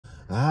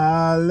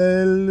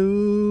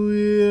Hallelujah.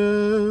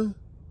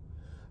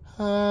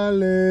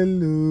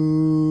 Hallelujah.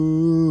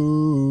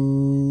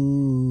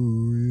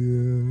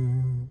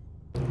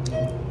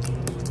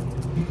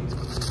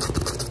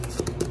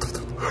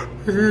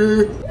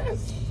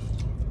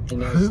 And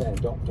they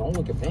said, don't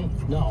look at me.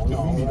 No,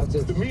 that's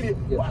just the media.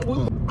 He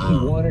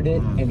wanted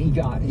it, and he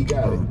got it. He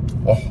got it.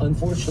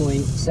 Unfortunately,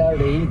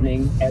 Saturday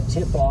evening at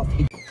tip-off,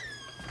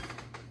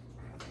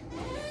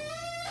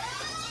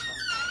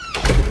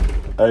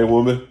 Hey,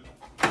 woman.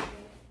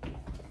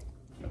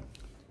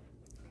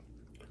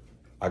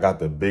 I got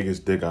the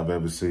biggest dick I've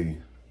ever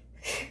seen.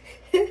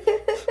 But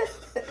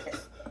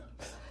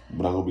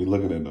I'm gonna be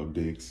looking at no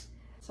dicks.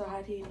 So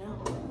how do you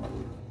know?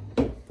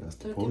 That's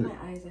the Look point.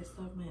 at my eyes. I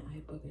still have my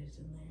eye boogers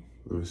in there.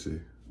 Let me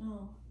see.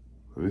 No.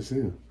 Let me see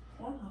him.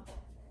 Oh.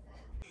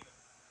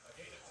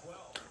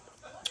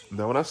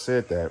 Now, when I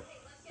said that,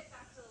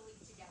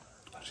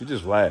 she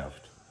just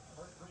laughed.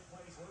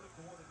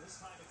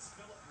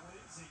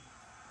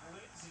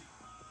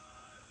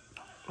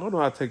 I don't know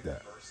how to take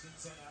that.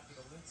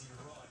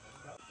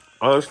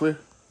 Honestly, if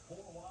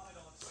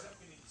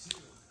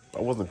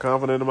I wasn't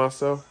confident in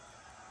myself,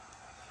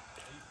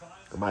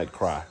 I might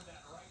cry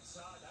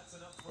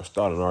or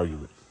start an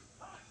argument.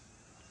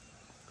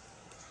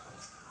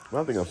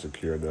 But I think I'm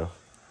secure now.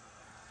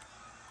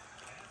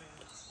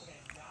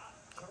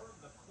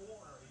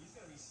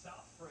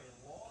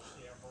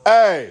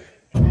 Hey,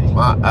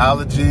 my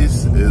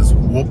allergies is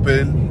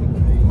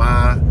whooping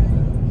my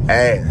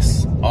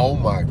ass. Oh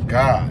my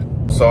God.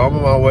 So I'm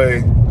on my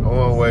way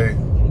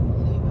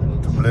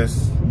to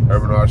Bliss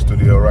Urban Art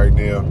Studio right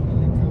now.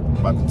 I'm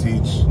about to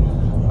teach.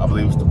 I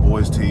believe it's the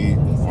boys team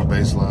or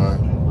baseline.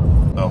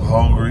 I'm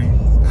hungry.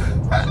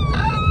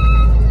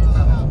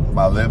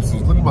 My lips,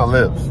 look at my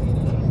lips.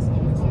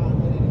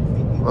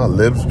 My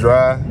lips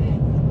dry.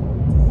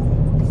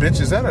 Bitch,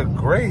 is that a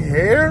gray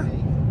hair?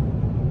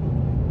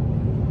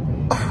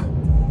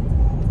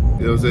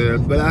 You know what I'm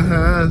saying? But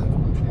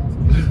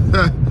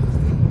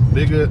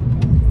nigga,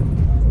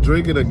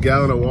 drinking a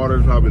gallon of water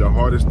is probably the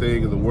hardest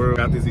thing in the world.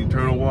 Got this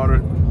Eternal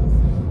water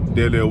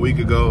there a week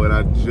ago, and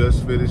I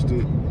just finished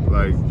it,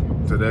 like,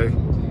 today.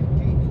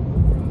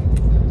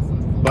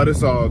 But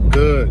it's all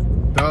good,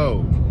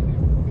 though.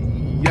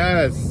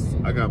 Yes,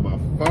 I got my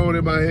phone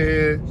in my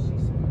hand,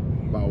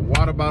 my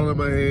water bottle in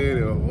my hand,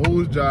 and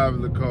who's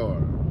driving the car?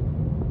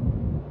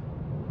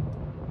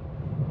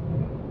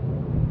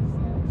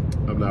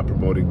 I'm not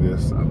promoting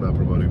this. I'm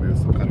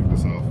cutting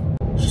this off.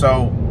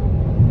 So,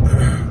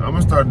 I'm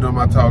gonna start doing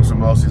my talks and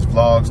mostly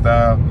vlog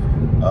style.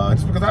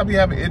 Just because I be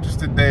having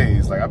interesting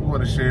days. Like, I be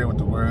want to share it with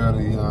the world,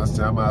 and you know what I'm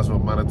saying? I might as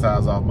well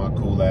monetize off my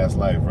cool ass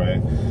life,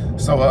 right?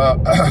 So,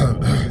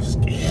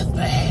 excuse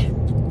me.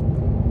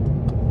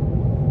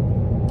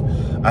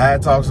 I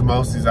had talks with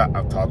Mosey's. I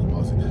talked with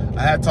Mosey.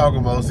 I had talked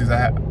with Mosey's.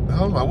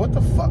 Hold on, what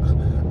the fuck?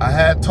 I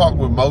had talked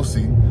with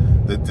Mosey,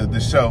 the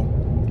show.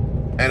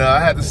 And I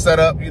had to set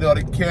up, you know,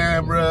 the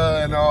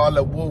camera and all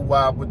the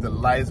woo-wop with the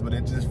lights, but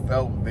it just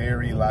felt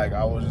very like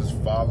I was just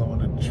following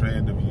the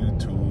trend of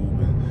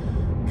YouTube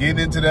and getting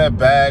into that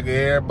bag of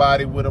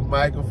everybody with a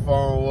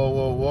microphone,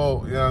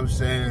 whoa, you know what I'm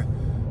saying?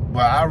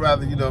 But I'd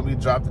rather, you know, me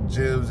drop the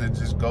gems and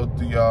just go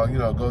through y'all, you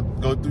know,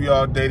 go through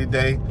y'all day to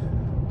day.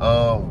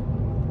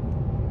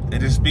 And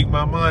just speak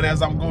my mind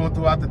as I'm going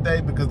throughout the day,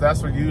 because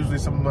that's where usually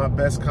some of my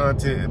best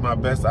content and my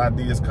best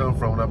ideas come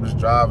from, when I'm just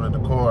driving in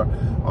the car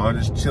or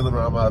just chilling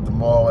around at the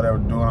mall, whatever,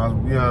 doing, you know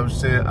what I'm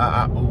saying?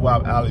 I'm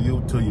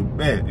alley-oop to your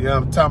bed. You know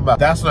what I'm talking about?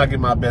 That's when I get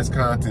my best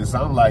content. So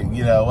I'm like,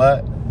 you know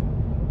what?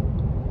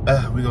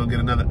 We're gonna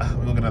get another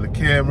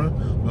camera.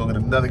 We're gonna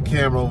get another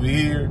camera over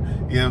here.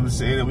 You know what I'm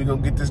saying? And we're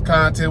gonna get this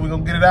content. We're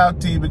gonna get it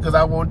out to you, because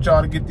I want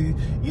y'all to get the,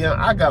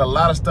 I got a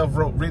lot of stuff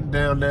written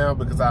down now,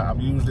 because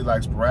I'm usually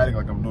like sporadic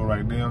like I'm doing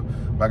right now.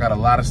 But I got a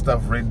lot of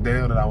stuff written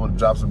down, and I want to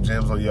drop some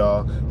gems on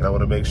y'all, and I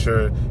want to make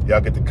sure y'all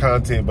get the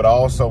content. But I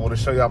also want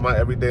to show y'all my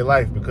everyday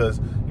life,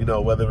 because, you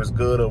know, whether it's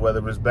good or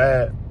whether it's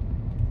bad,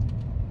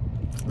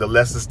 the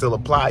lessons still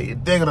apply. You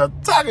dig what I'm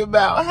talking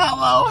about?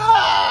 Hello,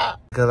 hi.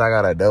 Because I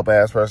got a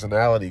dope-ass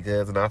personality,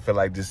 cuz, and I feel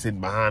like just sitting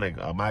behind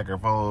a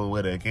microphone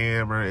with a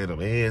camera and a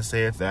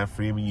headset, that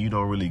free me, you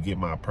don't really get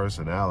my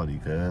personality,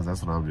 cuz.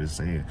 That's what I'm just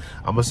saying.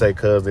 I'm going to say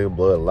cuz in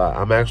blood a lot.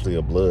 I'm actually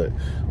a blood,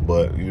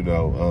 but, you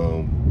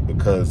know,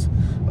 because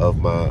of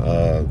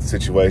my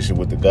situation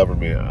with the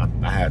government,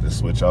 I had to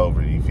switch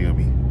over, you feel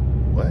me?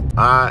 What?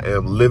 I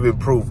am living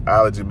proof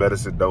allergy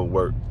medicine don't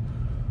work.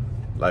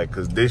 Like,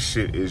 cause this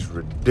shit is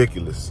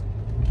ridiculous.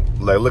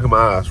 Like, look at my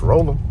eyes,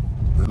 roll them.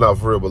 It's not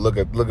for real, but look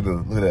at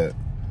that.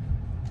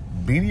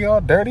 Beanie all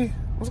dirty?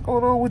 What's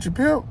going on with you,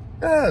 pimp?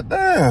 God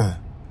damn.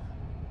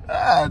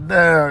 God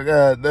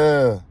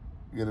damn.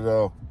 Get it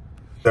off.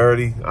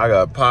 Dirty. I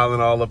got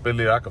pollen all up in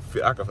there. I can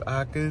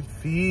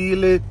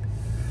feel it.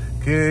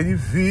 Can you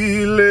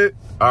feel it?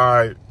 All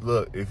right,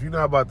 look, if you're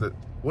not about to,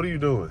 what are you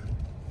doing?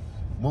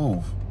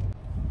 Move.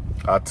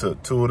 I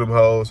took 2 of them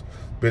hoes.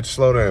 Bitch,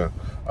 slow down.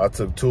 I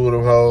took 2 of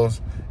them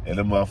hoes, and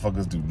them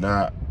motherfuckers do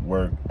not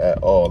work at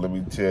all. Let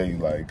me tell you,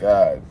 like,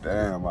 god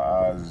damn, my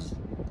eyes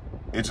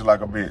itching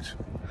like a bitch.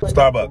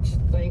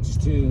 Starbucks. Thanks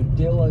to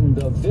Dylan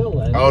the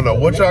Villain. I don't know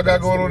what y'all got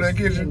going on in that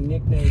kitchen.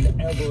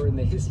 Nickname ever in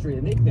the history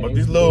of nicknames. But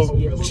these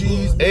little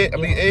cheese, egg,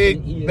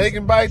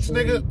 bacon bites,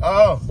 nigga.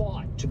 Oh.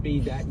 Thought to be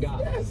that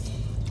guy.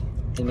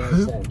 And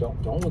they said,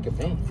 don't look at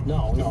me.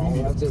 No.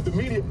 That's the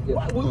media.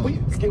 Why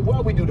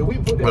we do that? We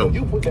put that on.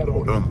 You put that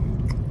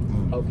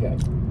on. Okay.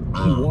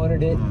 He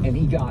wanted it, and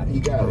he got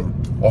it.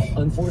 Oh.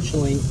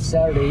 Unfortunately,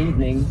 Saturday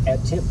evening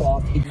at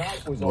tip-off, his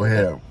mouth was go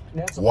ahead.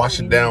 Wash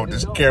it down with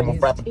this caramel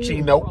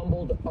frappuccino.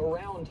 Crumbled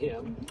around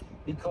him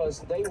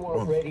because they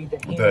weren't ready to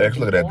handle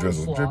look at that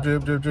drizzle. Drip,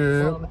 drip, drip,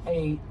 drip. From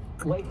a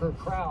Laker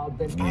crowd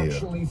that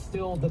actually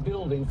filled the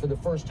building for the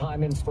first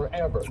time in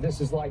forever.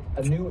 This is like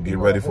a new. Get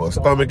ready for a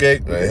stomach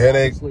ache, a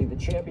headache, the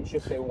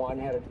championship they won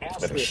had an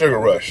and a sugar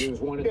rush.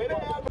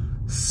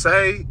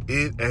 Say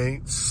it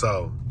ain't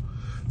so.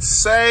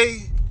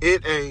 Say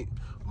it ain't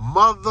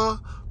mother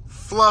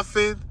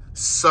fluffing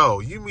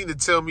so. You mean to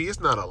tell me it's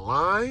not a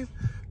line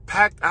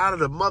packed out of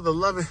the mother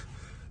loving?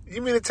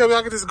 You mean to tell me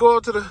I can just go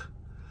up to the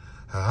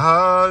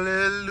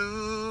hallelujah,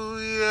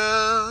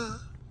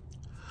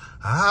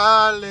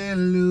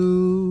 hallelujah,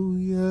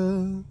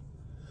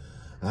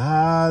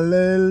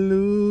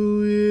 hallelujah,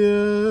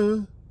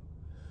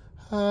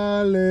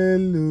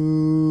 hallelujah.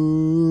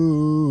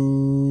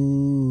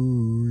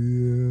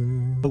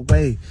 No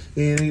way,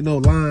 it ain't no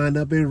line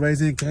up in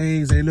Raising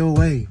Cane's, ain't no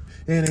way.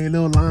 It ain't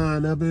no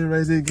line up in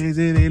Raising Cane's,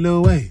 it ain't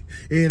no way.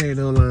 It ain't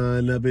no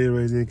line up in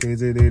Raising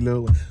Cane's, it ain't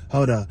no way.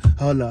 Hold up.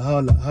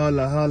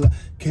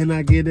 Can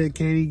I get a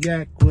candy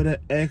yak with an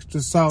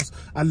extra sauce?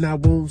 I now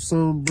want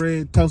some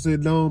bread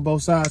toasted on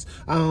both sides.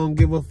 I don't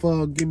give a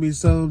fuck, give me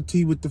some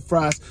tea with the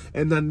fries.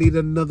 And I need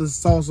another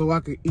sauce so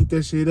I can eat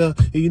that shit up.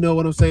 And you know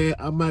what I'm saying?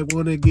 I might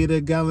want to get a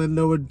gallon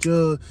or a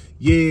jug.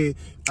 Yeah,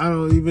 I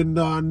don't even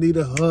know I need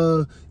a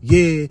hug.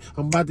 Yeah,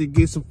 I'm about to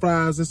get some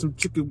fries and some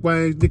chicken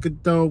wings.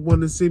 Nigga don't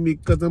want to see me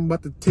because I'm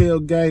about to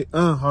tailgate.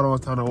 Hold on,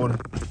 time to order.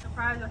 The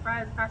fries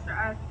across your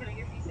eyes. Can I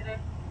get you today?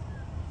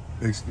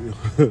 Excuse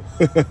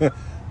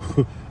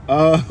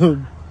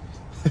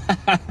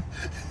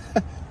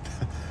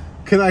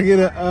Can I get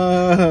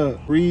a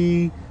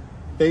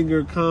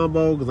 3-finger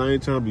combo? Because I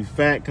ain't trying to be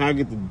fat. Can I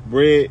get the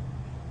bread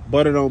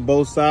buttered on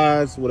both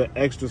sides with an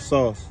extra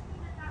sauce?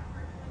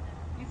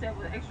 You said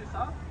with extra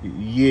sauce?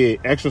 Yeah,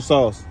 extra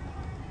sauce.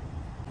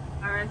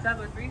 Alright, so I have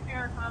a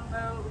 3-finger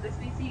combo with a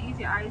sweet tea,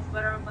 easy ice,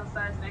 butter on both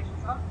sides, and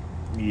extra sauce.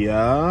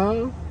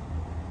 Yeah.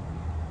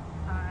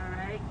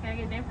 Alright, can I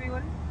get a name for your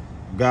order?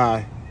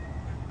 Guy.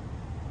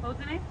 What was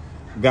the name?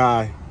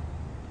 Guy.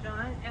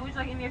 John. And would you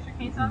like any extra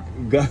cane sauce?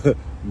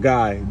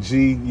 Guy.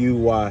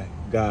 G-U-Y.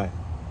 Guy.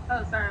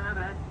 Oh, sorry, my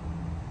bad.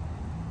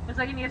 Would you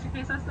like any extra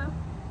cane sauce though?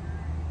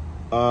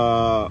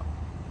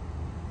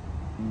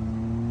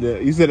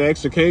 You said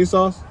extra cane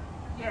sauce?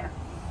 Yeah.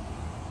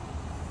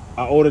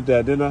 I ordered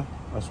that, didn't I?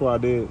 I swear I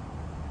did.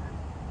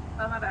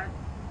 Oh, my bad.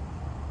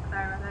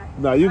 Sorry about that.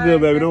 Nah, you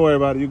good, baby. Don't worry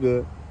about it. You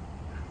good.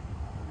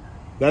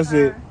 That's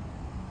it.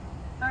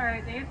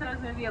 Alright, the answer is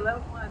going to be a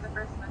level 1 as a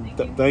person. Thank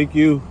you. Thank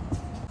you.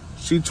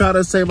 She tried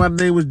to say my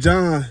name was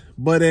John,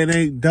 but it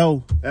ain't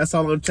dough. That's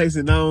all I'm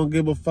chasing. I don't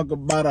give a fuck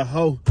about a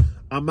hoe.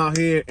 I'm out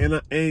here and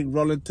I ain't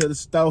rolling to the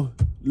store.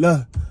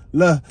 Look,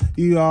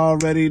 you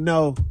already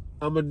know.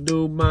 I'ma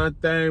do my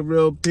thing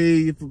real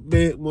P. If a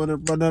bitch wanna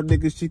run up,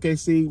 nigga, she can't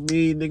see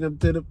me. Nigga, I'm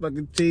to the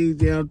fucking cheese.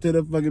 Yeah, I'm to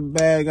the fucking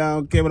bag. I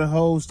don't care what the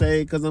hoes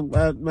say, cause I'm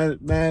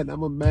mad.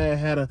 I'm a mad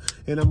hatter,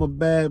 and I'm a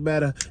bad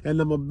batter, and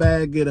I'm a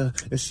bad getter.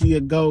 And she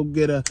a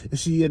go-getter, and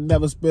she a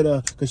never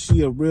spitter, cause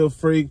she a real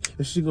freak.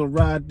 And she gon'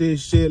 ride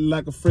this shit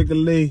like a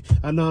freaking league.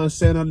 I know what I'm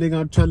saying, nigga,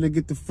 I'm trying to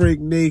get the freak,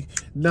 nigga.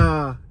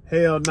 Nah,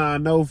 hell nah,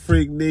 no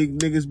freak, nigga.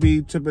 Niggas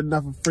be tripping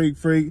off a freak.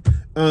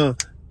 I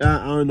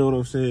don't know what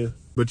I'm saying.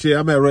 But yeah,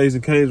 I'm at Raising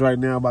Cane's right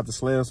now, about to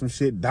slam some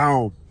shit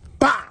down.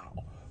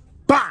 Bow!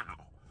 Bow!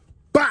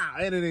 Bow!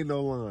 And it ain't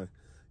no line.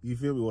 You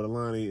feel me? Well, the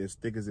line ain't as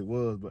thick as it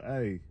was, but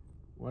hey,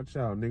 watch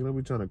out, nigga. Don't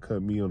be trying to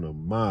cut me on the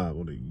mob,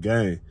 on the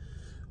gang.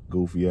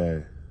 Goofy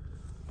ass.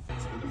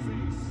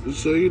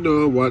 So you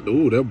know, what?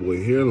 Ooh, that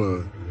boy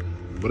hairline.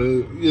 But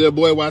yeah, that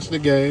boy watching the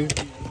game.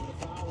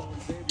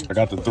 I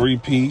got the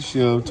 3-piece,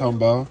 you know what I'm talking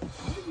about.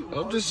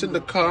 I'm just in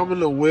the car, I'm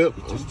in the whip,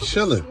 just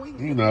chilling,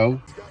 you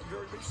know.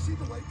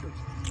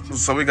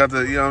 So we got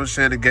the, you know what I'm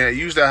saying, the game.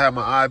 Usually I have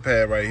my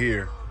iPad right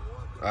here.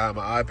 I have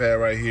my iPad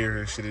right here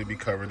and shit, it'd be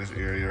covering this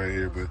area right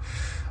here. But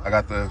I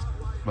got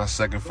my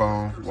second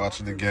phone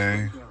watching the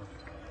game.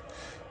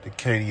 The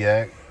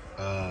Caniac.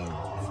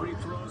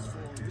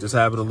 Just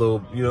having a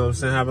little, you know what I'm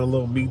saying, having a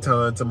little me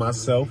time to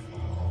myself.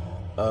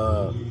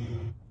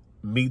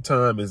 Me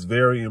time is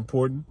very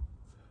important,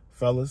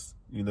 fellas.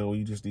 You know,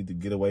 you just need to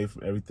get away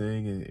from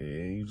everything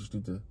and you just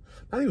need to,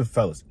 not even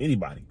fellas,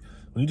 anybody.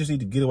 When you just need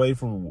to get away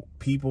from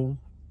people,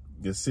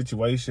 your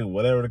situation,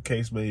 whatever the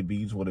case may be,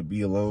 you just want to be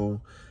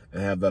alone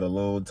and have that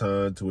alone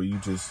time to where you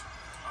just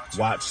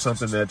watch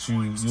something that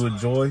you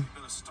enjoy,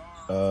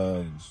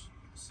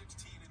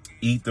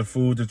 eat the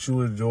food that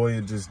you enjoy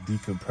and just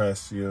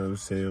decompress, you know what I'm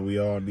saying? We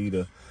all need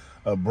a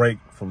a break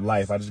from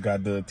life. I just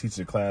got done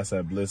teaching a class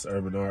at Bliss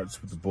Urban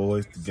Arts with the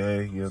boys, the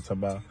gang, you know what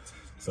I'm talking about?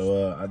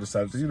 So I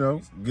decided to, you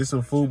know, get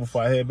some food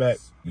before I head back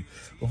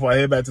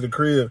to the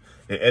crib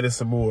and edit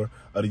some more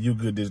of the You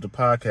Good Digital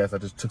podcast. I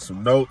just took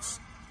some notes.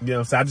 You know what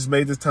I'm saying? I just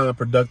made this time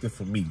productive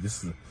for me.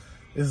 This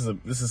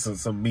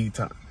is some me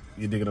time.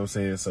 You dig what I'm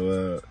saying?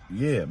 So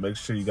yeah, make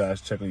sure you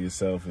guys check on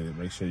yourself and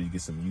make sure you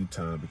get some you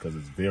time because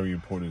it's very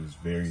important. It's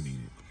very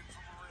needed.